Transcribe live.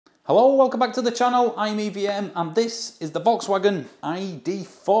Hello, welcome back to the channel. I'm EVM and this is the Volkswagen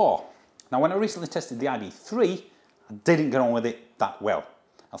ID.4. Now when I recently tested the ID.3, I didn't get on with it that well.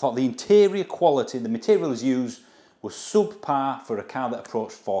 I thought the interior quality, the materials used was subpar for a car that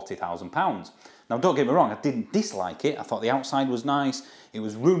approached £40,000. Now don't get me wrong, I didn't dislike it. I thought the outside was nice, it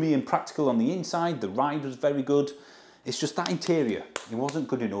was roomy and practical on the inside, the ride was very good. It's just that interior, it wasn't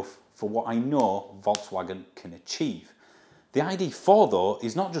good enough for what I know Volkswagen can achieve. The ID.4 though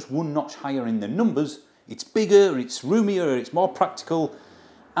is not just one notch higher in the numbers, it's bigger, it's roomier, it's more practical,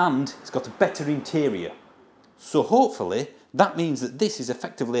 and it's got a better interior. So hopefully that means that this is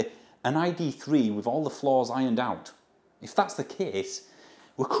effectively an ID.3 with all the flaws ironed out. If that's the case,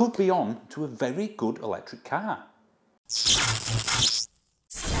 we could be on to a very good electric car.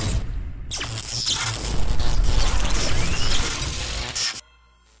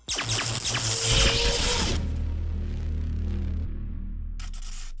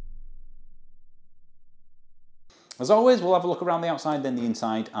 As always, we'll have a look around the outside, then the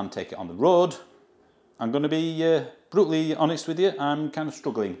inside, and take it on the road. I'm going to be brutally honest with you, I'm kind of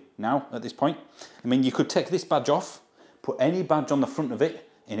struggling now at this point. I mean, you could take this badge off, put any badge on the front of it,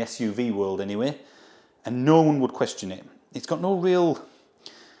 in SUV world anyway, and no one would question it. It's got no real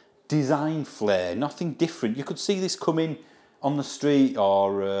design flair, nothing different. You could see this coming on the street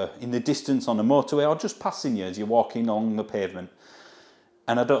or in the distance on a motorway or just passing you as you're walking along the pavement.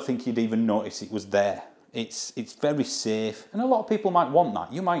 And I don't think you'd even notice it was there. It's very safe, and a lot of people might want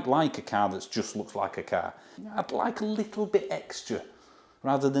that. You might like a car that just looks like a car. I'd like a little bit extra,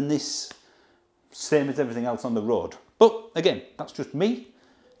 rather than this same as everything else on the road. But again, that's just me.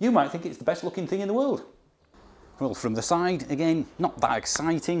 You might think it's the best looking thing in the world. Well, from the side, again, not that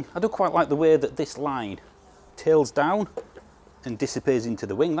exciting. I do quite like the way that this line tails down and disappears into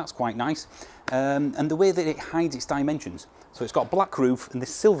the wing. That's quite nice. And the way that it hides its dimensions. So it's got a black roof, and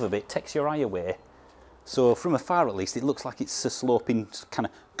this silver bit takes your eye away. So from afar at least, it looks like it's a sloping kind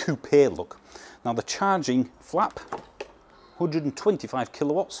of coupe look. Now the charging flap, 125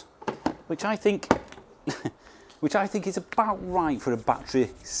 kilowatts, which I think is about right for a battery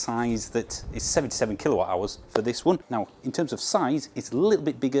size that is 77 kilowatt hours for this one. Now in terms of size, it's a little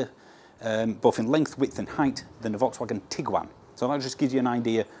bit bigger, both in length, width and height than the Volkswagen Tiguan. So that just gives you an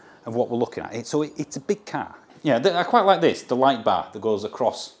idea of what we're looking at. So it's a big car. Yeah, I quite like this, the light bar that goes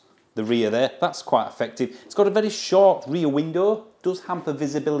across the rear there. That's quite effective. It's got a very short rear window, does hamper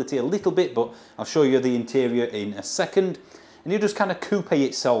visibility a little bit, but I'll show you the interior in a second. And you just kind of coupe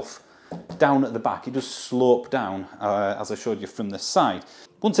itself down at the back. It does slope down, as I showed you from the side.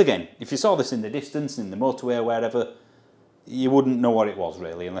 Once again, if you saw this in the distance, in the motorway or wherever, you wouldn't know what it was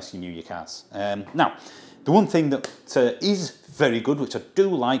really, unless you knew your cars. Now, the one thing that is very good, which I do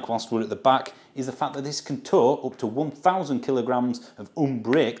like whilst we're at the back, is the fact that this can tow up to 1,000 kilograms of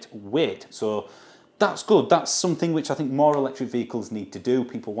unbraked weight. So that's good. That's something which I think more electric vehicles need to do.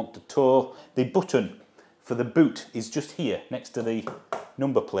 People want to tow. The button for the boot is just here next to the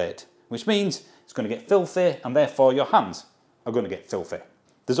number plate, which means it's going to get filthy, and therefore your hands are going to get filthy.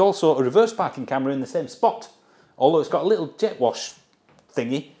 There's also a reverse parking camera in the same spot, although it's got a little jet wash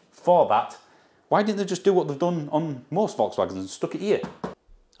thingy for that. Why didn't they just do what they've done on most Volkswagens and stuck it here?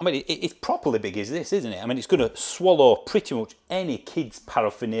 I mean, it's properly big as this, isn't it? I mean, it's going to swallow pretty much any kid's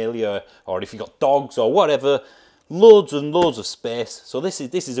paraphernalia, or if you've got dogs or whatever, loads and loads of space. So this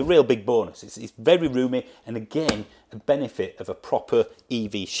is a real big bonus. It's very roomy, and again, a benefit of a proper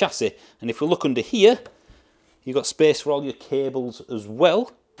EV chassis. And if we look under here, you've got space for all your cables as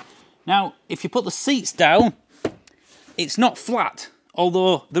well. Now, if you put the seats down, it's not flat,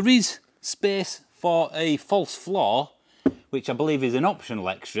 although there is space for a false floor, which I believe is an optional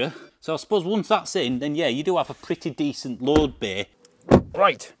extra. So I suppose once that's in, then yeah, you do have a pretty decent load bay.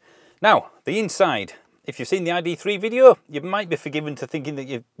 Right, now the inside. If you've seen the ID.3 video, you might be forgiven to thinking that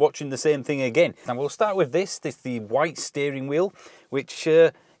you're watching the same thing again. Now we'll start with this the white steering wheel, which,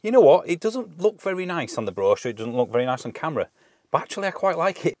 you know what, it doesn't look very nice on the brochure, it doesn't look very nice on camera, but actually I quite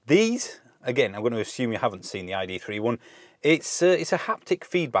like it. These, again, I'm going to assume you haven't seen the ID.3 one, it's a haptic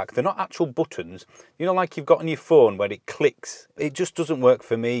feedback. They're not actual buttons, you know, like you've got on your phone where it clicks. It just doesn't work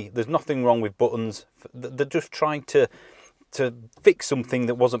for me. There's nothing wrong with buttons. They're just trying to fix something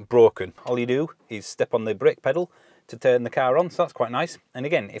that wasn't broken. All you do is step on the brake pedal to turn the car on, so that's quite nice. And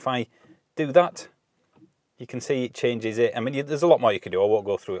again, if I do that, you can see it changes it. I mean, there's a lot more you can do. I won't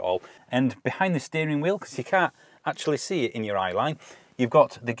go through it all. And behind the steering wheel, because you can't actually see it in your eye line, you've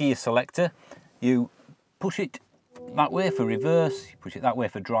got the gear selector. You push it that way for reverse, you push it that way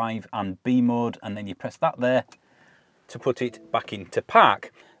for drive and B mode, and then you press that there to put it back into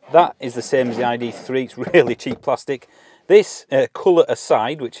park. That is the same as the ID.3, it's really cheap plastic. This, colour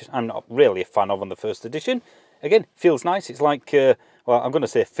aside, which I'm not really a fan of on the first edition, again, feels nice. It's like, well, I'm going to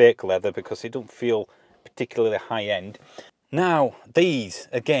say fake leather because it don't feel particularly high-end. Now, these,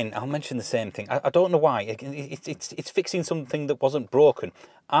 again, I'll mention the same thing. I don't know why. It's fixing something that wasn't broken.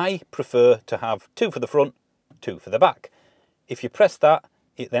 I prefer to have 2 for the front, 2 for the back. If you press that,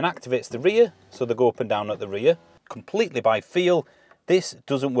 it then activates the rear, so they go up and down at the rear, completely by feel. This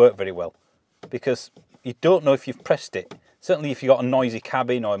doesn't work very well because you don't know if you've pressed it. Certainly if you've got a noisy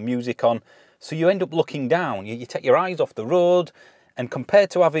cabin or music on. So you end up looking down. You take your eyes off the road, and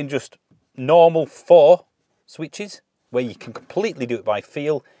compared to having just normal 4 switches, where you can completely do it by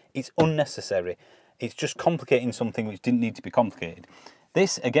feel, it's unnecessary. It's just complicating something which didn't need to be complicated.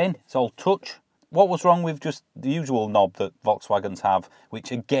 This, again, it's all touch. What was wrong with just the usual knob that Volkswagens have,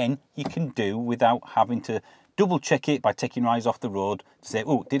 which, again, you can do without having to double check it by taking your eyes off the road to say,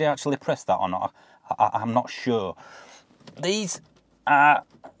 oh, did I actually press that or not? I'm not sure. These are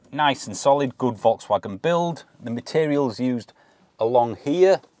nice and solid, good Volkswagen build. The materials used along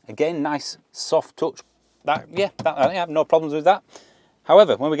here, again, nice soft touch. I have no problems with that.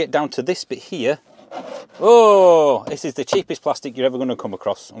 However, when we get down to this bit here, oh, this is the cheapest plastic you're ever going to come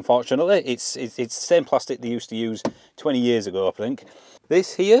across, unfortunately. It's the same plastic they used to use 20 years ago, I think.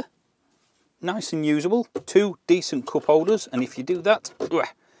 This here, nice and usable. 2 decent cup holders, and if you do that,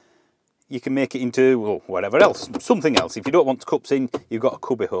 you can make it into, well, whatever else, something else. If you don't want cups in, you've got a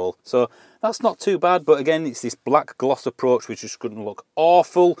cubby hole. So that's not too bad, but again, it's this black gloss approach, which is going to look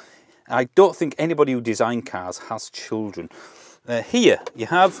awful. I don't think anybody who designs cars has children. Here you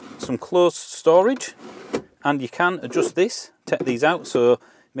have some closed storage, and you can adjust this, take these out, so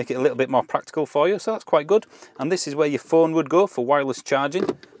make it a little bit more practical for you, so that's quite good. And this is where your phone would go for wireless charging,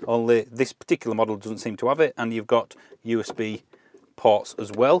 only this particular model doesn't seem to have it, and you've got USB ports as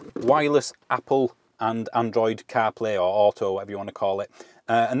well, wireless Apple and Android CarPlay or Auto, whatever you want to call it,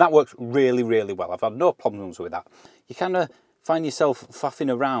 and that works really, really well. I've had no problems with that. You kind of find yourself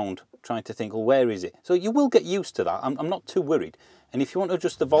faffing around trying to think, well, where is it? So you will get used to that. I'm not too worried. And if you want to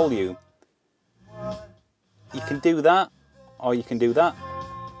adjust the volume, you can do that, or you can do that.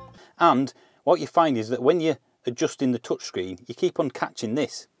 And what you find is that when you're adjusting the touchscreen, you keep on catching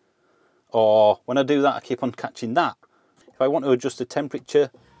this. Or when I do that, I keep on catching that. If I want to adjust the temperature,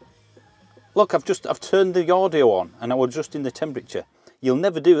 look, I've turned the audio on and I'm adjusting the temperature. You'll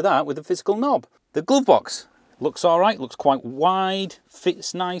never do that with a physical knob. The glove box looks all right, looks quite wide,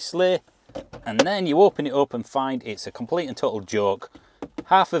 fits nicely, and then you open it up and find it's a complete and total joke.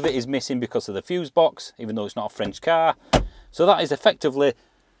 Half of it is missing because of the fuse box, even though it's not a French car. So that is effectively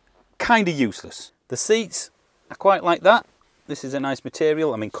kind of useless. The seats, I quite like that. This is a nice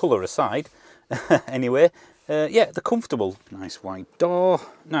material, I mean, colour aside. Anyway, yeah, they're comfortable. Nice wide door.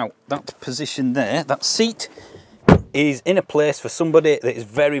 Now, that position there, that seat is in a place for somebody that is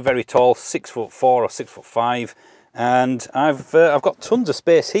very, very tall, 6'4" or 6'5", and I've got tons of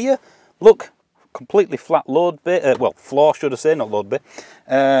space here. Look, completely flat load bay, well, floor should I say, not load bay.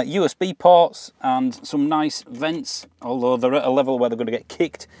 USB ports and some nice vents, although they're at a level where they're going to get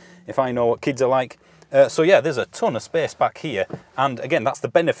kicked if I know what kids are like. So yeah, there's a ton of space back here, and again, that's the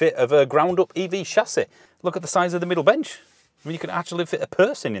benefit of a ground-up EV chassis. Look at the size of the middle bench. I mean, you can actually fit a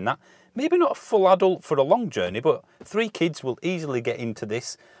person in that. Maybe not a full adult for a long journey, but 3 kids will easily get into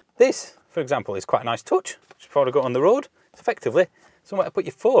this. This, for example, is quite a nice touch. Just before I go on the road, it's effectively somewhere to put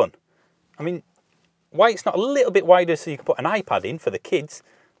your phone. I mean, why it's not a little bit wider so you can put an iPad in for the kids,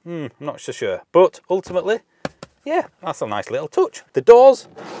 I'm not so sure. But ultimately, yeah, that's a nice little touch. The doors,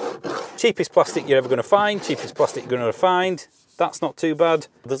 cheapest plastic you're ever going to find, cheapest plastic you're going to find. That's not too bad.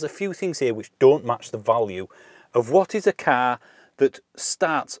 There's a few things here which don't match the value of what is a car that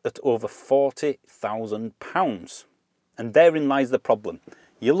starts at over £40,000. And therein lies the problem.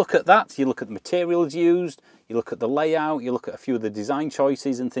 You look at that, you look at the materials used, you look at the layout, you look at a few of the design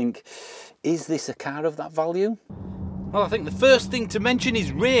choices and think, is this a car of that value? Well, I think the first thing to mention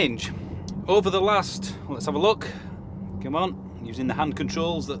is range. Over the last, let's have a look, come on, using the hand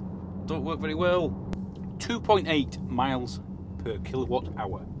controls that don't work very well, 2.8 miles per kilowatt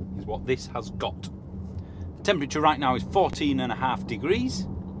hour is what this has got. The temperature right now is 14.5 degrees,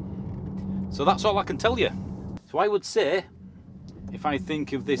 so that's all I can tell you. So I would say, if I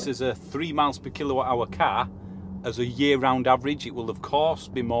think of this as a 3 miles per kilowatt hour car, as a year-round average, it will of course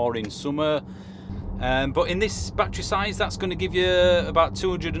be more in summer, but in this battery size, that's going to give you about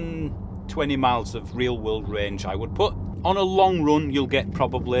 220 miles of real-world range, I would put. On a long run, you'll get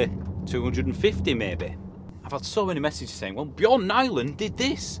probably 250 maybe. I've had so many messages saying, well, Bjorn Nyland did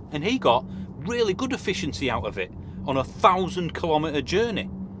this, and he got really good efficiency out of it on a 1,000-kilometre journey.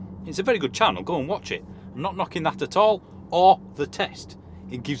 It's a very good channel, go and watch it. I'm not knocking that at all. or the test.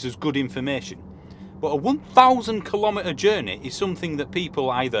 It gives us good information. But a 1,000 kilometre journey is something that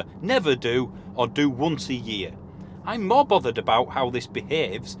people either never do or do once a year. I'm more bothered about how this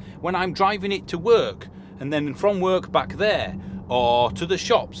behaves when I'm driving it to work and then from work back there, or to the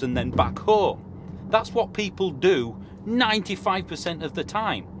shops and then back home. That's what people do 95% of the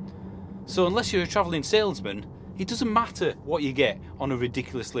time. So unless you're a travelling salesman, it doesn't matter what you get on a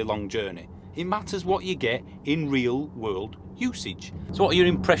ridiculously long journey. It matters what you get in real world usage. So what are your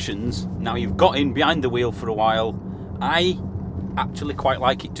impressions now you've got in behind the wheel for a while? I actually quite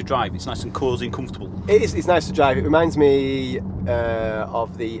like it to drive. It's nice and cosy and comfortable. It's nice to drive. It reminds me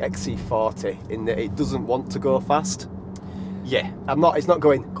of the XC40 in that it doesn't want to go fast. Yeah. It's not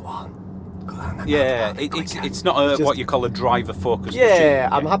going, go on. Yeah, it's not what you call a driver focused Yeah,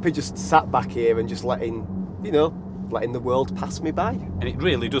 machine. I'm happy just sat back here and just letting the world pass me by. And it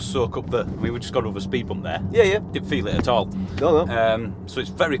really does soak up we just got over a speed bump there. Yeah. Didn't feel it at all. No. So it's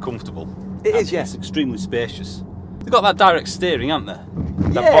very comfortable. It is, yeah. It's extremely spacious. They've got that direct steering, haven't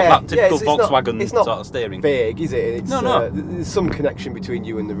they? That typical Volkswagen it's not sort of steering. Vague, is it? It's, no. There's some connection between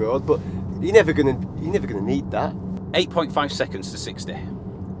you and the road, but you're never gonna need that. 8.5 seconds to 60.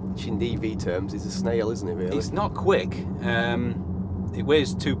 Which in EV terms is a snail, isn't it? Really? It's not quick. It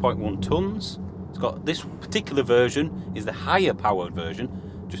weighs 2.1 tons. It's got this particular version is the higher powered version,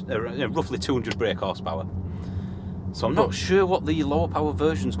 just roughly 200 brake horsepower. So I'm not sure what the lower power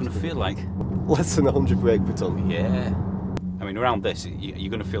version is going to feel like. Less than 100 brake per ton. Yeah. I mean, around this, you're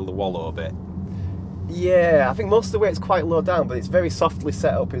going to feel the wallow a bit. Yeah, I think most of the way it's quite low down, but it's very softly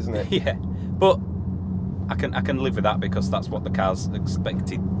set up, isn't it? Yeah, but I can live with that because that's what the car's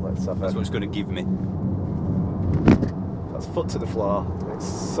expected. That's what it's going to give me. That's foot to the floor. It's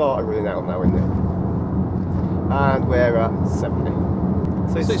sort of running out now, isn't it? And we're at 70.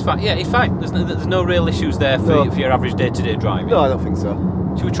 So it's fine. Yeah, it's fine. There's no real issues there for your average day-to-day driving. No, I don't think so.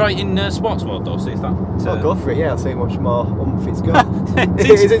 Should we try it in sports mode though? See if that. Go for it. Yeah, I'll see how much more oomph it's got.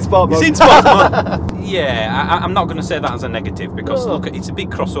 It's in sport mode. It's in sport mode. Yeah, I'm not going to say that as a negative because look, it's a big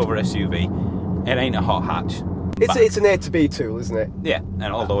crossover SUV. It ain't a hot hatch. It's an A to B tool, isn't it? Yeah, and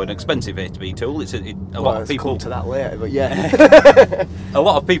although an expensive A to B tool, a lot of people come to that later, but yeah. A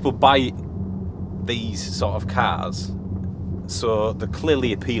lot of people buy these sort of cars, so they're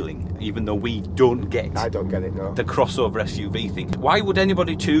clearly appealing, even though we don't get. I don't get it, no. The crossover SUV thing. Why would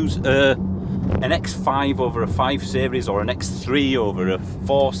anybody choose an X5 over a 5 Series or an X3 over a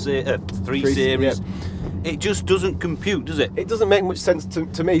 3 Series? Yeah. It just doesn't compute, does it? It doesn't make much sense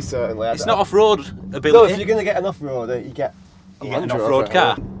to me, certainly. It's not off-road ability. No, if you're going to get an off-roader, you get an off-road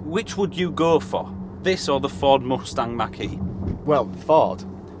car. Which would you go for? This or the Ford Mustang Mach-E? Well, Ford.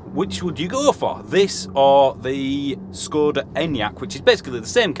 Which would you go for? This or the Skoda Enyaq, which is basically the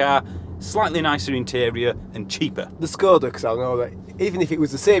same car, slightly nicer interior and cheaper? The Skoda, because I know that even if it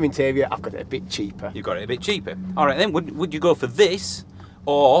was the same interior, I've got it a bit cheaper. You've got it a bit cheaper. All right, then, would you go for this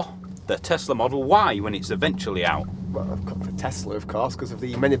or the Tesla Model Y when it's eventually out? Well, I've got the Tesla, of course, because of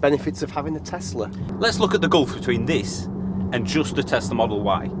the many benefits of having a Tesla. Let's look at the gulf between this and just the Tesla Model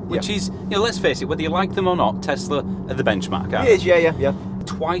Y, which is, let's face it, whether you like them or not, Tesla are the benchmark, aren't they? It is, yeah.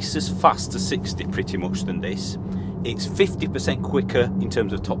 Twice as fast to 60 pretty much than this. It's 50% quicker in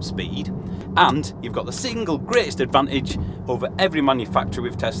terms of top speed, and you've got the single greatest advantage over every manufacturer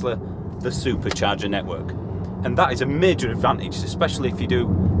with Tesla, the supercharger network. And that is a major advantage, especially if you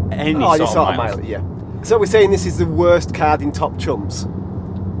do any sort of mileage. Yeah. So we're saying this is the worst card in top chumps?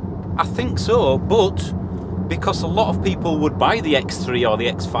 I think so, but because a lot of people would buy the X3 or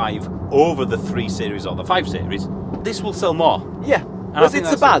the X5 over the 3 Series or the 5 Series, this will sell more. Yeah, because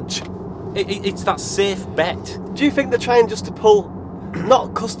it's a badge. It's that safe bet. Do you think they're trying just to pull,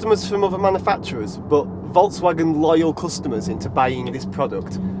 not customers from other manufacturers, but Volkswagen loyal customers into buying this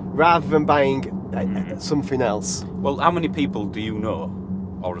product, rather than buying something else? Well, how many people do you know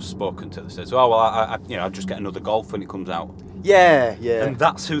or have spoken to that says, oh well, I'll just get another Golf when it comes out? Yeah. And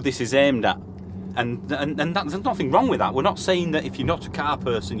that's who this is aimed at. And there's nothing wrong with that. We're not saying that if you're not a car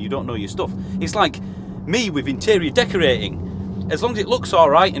person, you don't know your stuff. It's like me with interior decorating. As long as it looks all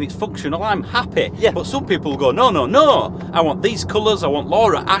right and it's functional, I'm happy. Yeah. But some people go, no. I want these colours. I want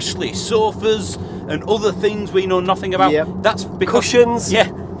Laura Ashley sofas and other things we know nothing about. Yeah. That's because cushions.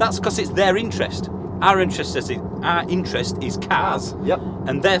 Yeah, that's because it's their interest. Our interest is cars. Yep.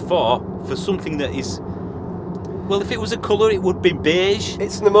 And therefore, for something that is, well, if it was a colour, it would be beige.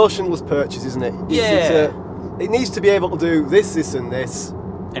 It's an emotionless purchase, isn't it? It needs to be able to do this, and this.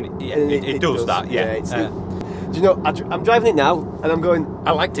 And it does that. Yeah. Do you know? I'm driving it now, and I'm going.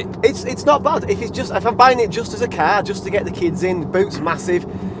 I liked it. It's not bad. If I'm buying it just as a car, just to get the kids in, boot's massive,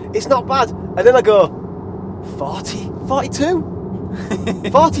 it's not bad. And then I go, 42?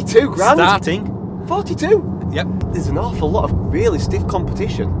 42 grand? Starting. 42? Yep. There's an awful lot of really stiff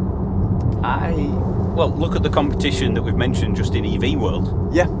competition. Well, look at the competition that we've mentioned just in EV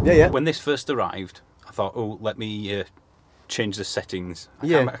world. Yeah. When this first arrived, I thought, oh, let me change the settings. I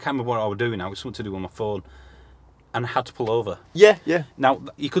can't remember what I was doing. I was something to do on my phone, and I had to pull over. Yeah. Now,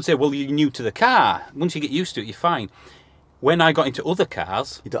 you could say, well, you're new to the car. Once you get used to it, you're fine. When I got into other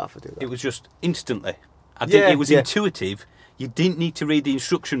cars, You don't have to do that. it was just instantly. It was Yeah. intuitive. You didn't need to read the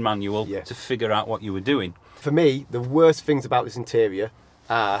instruction manual to figure out what you were doing. For me, the worst things about this interior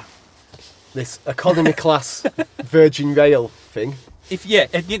are this economy class Virgin Rail thing.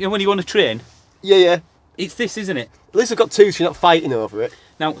 When you on a train, Yeah. it's this, isn't it? At least I've got two, so you're not fighting over it.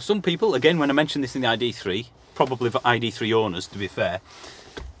 Now, some people, again, when I mentioned this in the ID.3, probably for ID.3 owners, to be fair,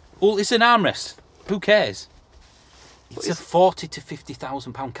 well, it's an armrest. Who cares? It's a 40 to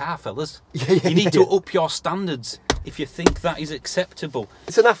 50,000 pound car, fellas. You need to up your standards if you think that is acceptable.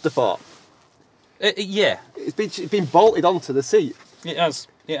 It's an afterthought. Yeah, It's been bolted onto the seat. it has.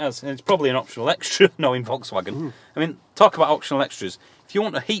 And it's probably an optional extra, knowing Volkswagen. I mean, talk about optional extras. If you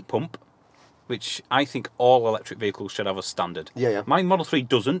want a heat pump, which I think all electric vehicles should have as standard. Yeah. My Model 3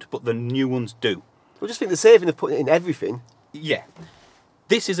 doesn't, but the new ones do. I just think the saving of putting it in everything. Yeah.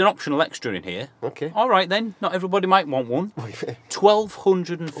 This is an optional extra in here. Okay. All right then, not everybody might want one.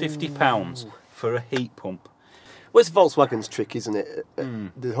 £1,250 for a heat pump. Well, it's Volkswagen's trick, isn't it?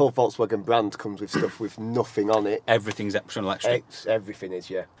 The whole Volkswagen brand comes with stuff with nothing on it. Everything's optional extra. Everything is,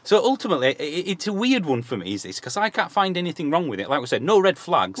 yeah. So ultimately, it's a weird one for me, is this, because I can't find anything wrong with it. Like we said, no red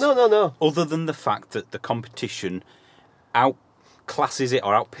flags. No. Other than the fact that the competition outclasses it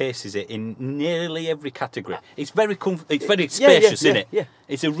or outpaces it in nearly every category. It's very spacious, isn't it? Yeah.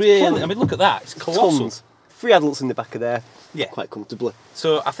 It's a real. I mean, look at that. It's colossal. Tons. 3 adults in the back of there. Yeah. Quite comfortably.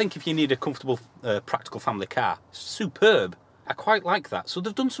 So I think if you need a comfortable, practical family car, superb. I quite like that. So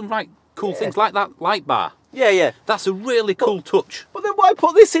they've done some cool things, like that light bar. Yeah. That's a really cool touch. But then why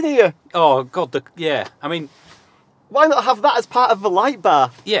put this in here? Oh God, I mean, Why not have that as part of the light bar?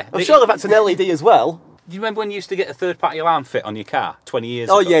 Yeah. I'm sure that's an LED as well. Do you remember when you used to get a third-party alarm fit on your car 20 years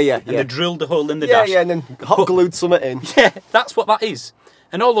ago? Oh, yeah. And they drilled a hole in the dash. Yeah, and then hot glued something in. Yeah, that's what that is.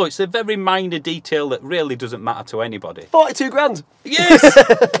 And although it's a very minor detail that really doesn't matter to anybody. 42 grand. Yes!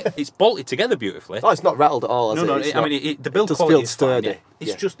 It's bolted together beautifully. Oh, it's not rattled at all, is No, it? I mean, the build does quality feel is fine, sturdy. yeah.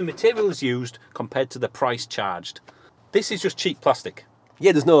 It's Yeah. just the materials used compared to the price charged. This is just cheap plastic.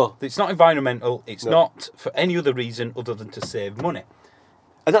 Yeah, there's no... It's not environmental. It's not for any other reason other than to save money.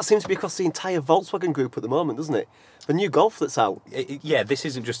 And that seems to be across the entire Volkswagen group at the moment, doesn't it? The new Golf that's out. Yeah, this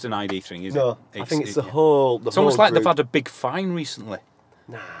isn't just an ID thing, is it? No, I think it's the whole It's almost like group. they've had a big fine recently.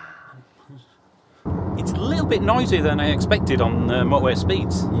 Nah. It's a little bit noisier than I expected on motorway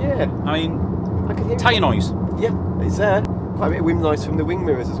speeds. Yeah. I mean, I can hear tyre noise. Yeah, it's there. Quite a bit of wind noise from the wing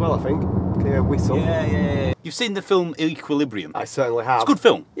mirrors as well, I think. Can hear a whistle. Yeah. You've seen the film Equilibrium. I certainly have. It's a good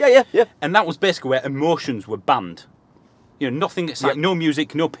film. Yeah. And that was basically where emotions were banned. You know, nothing exciting, no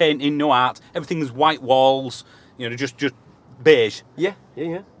music, no painting, no art. Everything's white walls, you know, just beige. Yeah.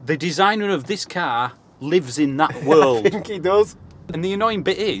 The designer of this car lives in that world. I think he does. And the annoying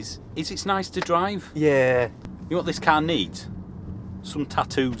bit is it's nice to drive. Yeah. You know what this car needs? Some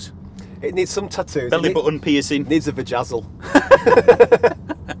tattoos. It needs some tattoos. Belly button piercing. Needs a vajazzle.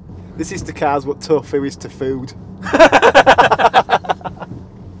 This is to cars what tofu is to food.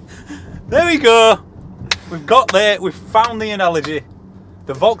 There we go. We've got there. We've found the analogy.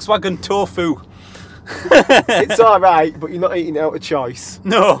 The Volkswagen tofu. It's alright, but you're not eating it out of choice.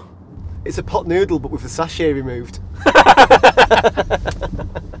 No. It's a pot noodle, but with the sachet removed.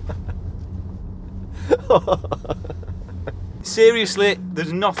 Seriously,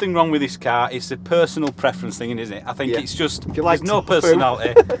 there's nothing wrong with this car. It's a personal preference thing, isn't it? I think it's just If you like there's no tofu.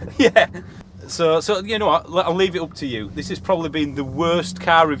 personality. Yeah. So you know what? I'll leave it up to you. This has probably been the worst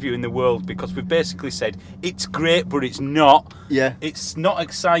car review in the world because we've basically said it's great, but it's not. Yeah. It's not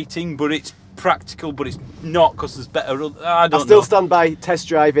exciting, but it's practical, but it's not because there's better. I don't I'll still know. stand by, test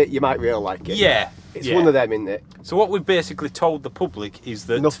drive it, you might really like it. Yeah. It's one of them, isn't it? So what we've basically told the public is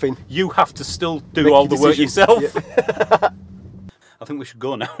that Nothing. you have to still do Make all your the work decision. yourself. Yeah. I think we should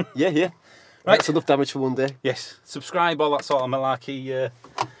go now. Yeah. Right. That's enough damage for one day. Yes. Subscribe, all that sort of malarkey.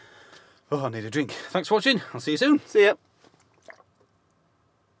 Oh, I need a drink. Thanks for watching. I'll see you soon. See ya.